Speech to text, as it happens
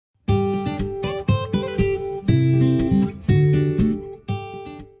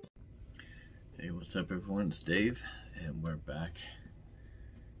What's up, everyone? It's Dave, and we're back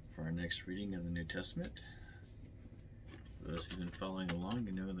for our next reading of the New Testament. For those who've been following along,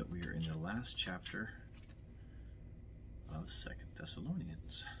 you know that we are in the last chapter of 2nd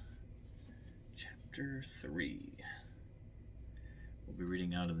Thessalonians, chapter 3. We'll be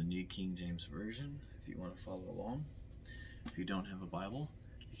reading out of the New King James Version if you want to follow along. If you don't have a Bible,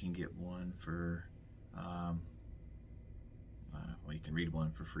 you can get one for, you can read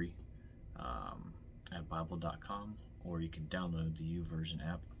one for free at Bible.com, or you can download the YouVersion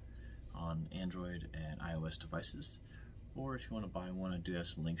app on Android and iOS devices. Or if you want to buy one, I do have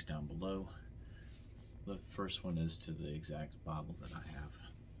some links down below. The first one is to the exact Bible that I have.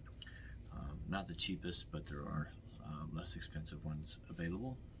 Not the cheapest, but there are less expensive ones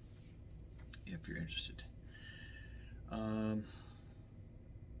available if you're interested.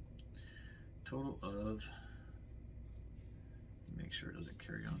 Total of, make sure it doesn't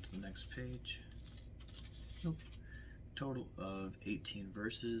carry on to the next page. Nope. Total of 18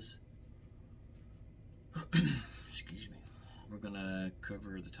 verses. Excuse me. We're gonna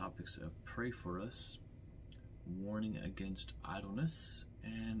cover the topics of pray for us, warning against idleness,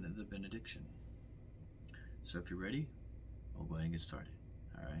 and the benediction. So if you're ready, we'll go ahead and get started.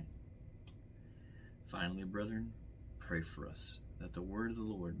 All right. Finally, brethren, pray for us, that the word of the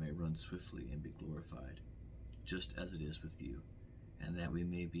Lord may run swiftly and be glorified, just as it is with you, and that we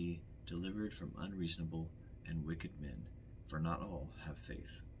may be delivered from unreasonable and wicked men, for not all have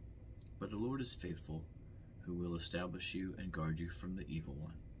faith. But the Lord is faithful, who will establish you and guard you from the evil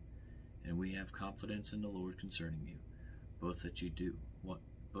one. And we have confidence in the Lord concerning you, both that you do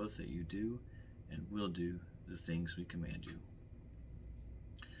and will do the things we command you.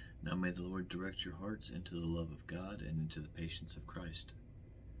 Now may the Lord direct your hearts into the love of God and into the patience of Christ.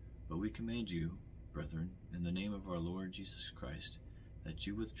 But we command you, brethren, in the name of our Lord Jesus Christ, that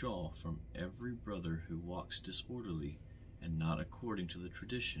you withdraw from every brother who walks disorderly and not according to the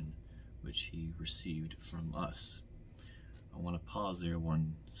tradition which he received from us. I want to pause there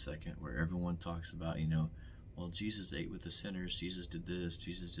 1 second, where everyone talks about, well, Jesus ate with the sinners, Jesus did this,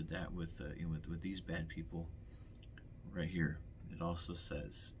 Jesus did that with these bad people. Right here, it also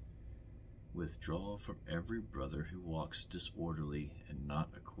says, withdraw from every brother who walks disorderly and not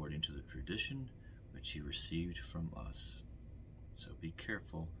according to the tradition which he received from us. So be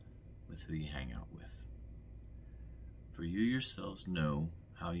careful with who you hang out with. For you yourselves know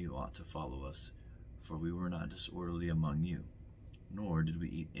how you ought to follow us, for we were not disorderly among you, nor did we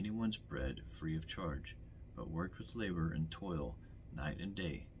eat anyone's bread free of charge, but worked with labor and toil night and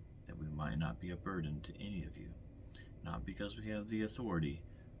day, that we might not be a burden to any of you, not because we have the authority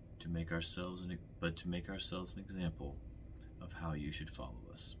to make ourselves but to make ourselves an example of how you should follow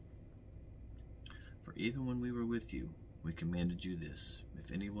us. For even when we were with you, we commanded you this: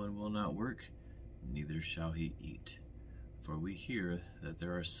 if anyone will not work, neither shall he eat. For we hear that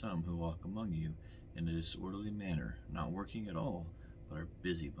there are some who walk among you in a disorderly manner, not working at all, but are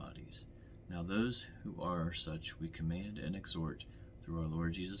busybodies. Now those who are such we command and exhort through our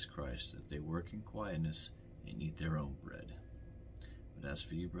Lord Jesus Christ, that they work in quietness and eat their own bread. But as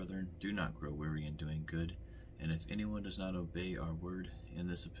for you, brethren, do not grow weary in doing good, and if anyone does not obey our word in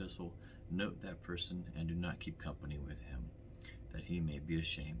this epistle, note that person and do not keep company with him, that he may be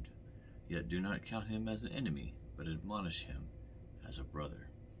ashamed. Yet do not count him as an enemy, but admonish him as a brother.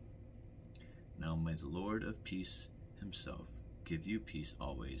 Now may the Lord of peace himself give you peace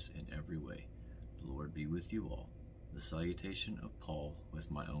always in every way. The Lord be with you all. The salutation of Paul with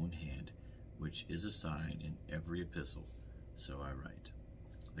my own hand, which is a sign in every epistle, so I write.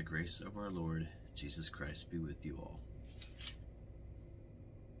 The grace of our Lord Jesus Christ be with you all.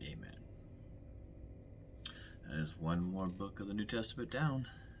 Amen. That is one more book of the New Testament down.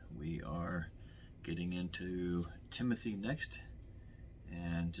 We are getting into Timothy next,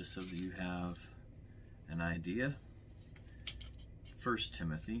 and just so that you have an idea, 1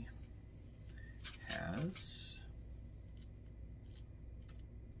 Timothy has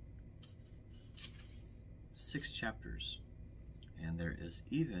 6 chapters, and there is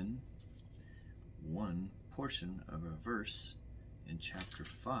even one portion of a verse in chapter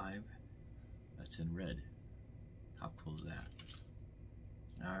 5 that's in red. How cool is that?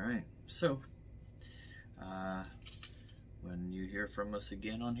 Alright, so when you hear from us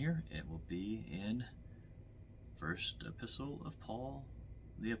again on here, it will be in first epistle of Paul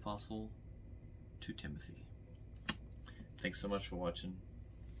the Apostle to Timothy. Thanks so much for watching.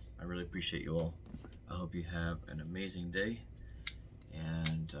 I really appreciate you all. I hope you have an amazing day,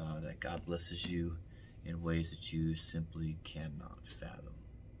 and that God blesses you in ways that you simply cannot fathom,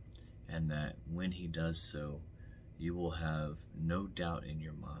 and that when he does so, you will have no doubt in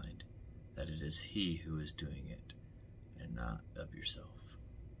your mind that it is He who is doing it, and not of yourself.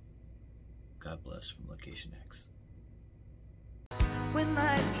 God bless from Location X. When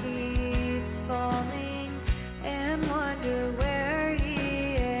life keeps falling and wonder where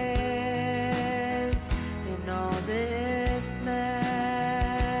He is in all this mess,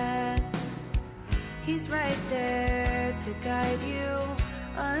 He's right there to guide you.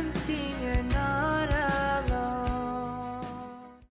 Unseen, you're not alone.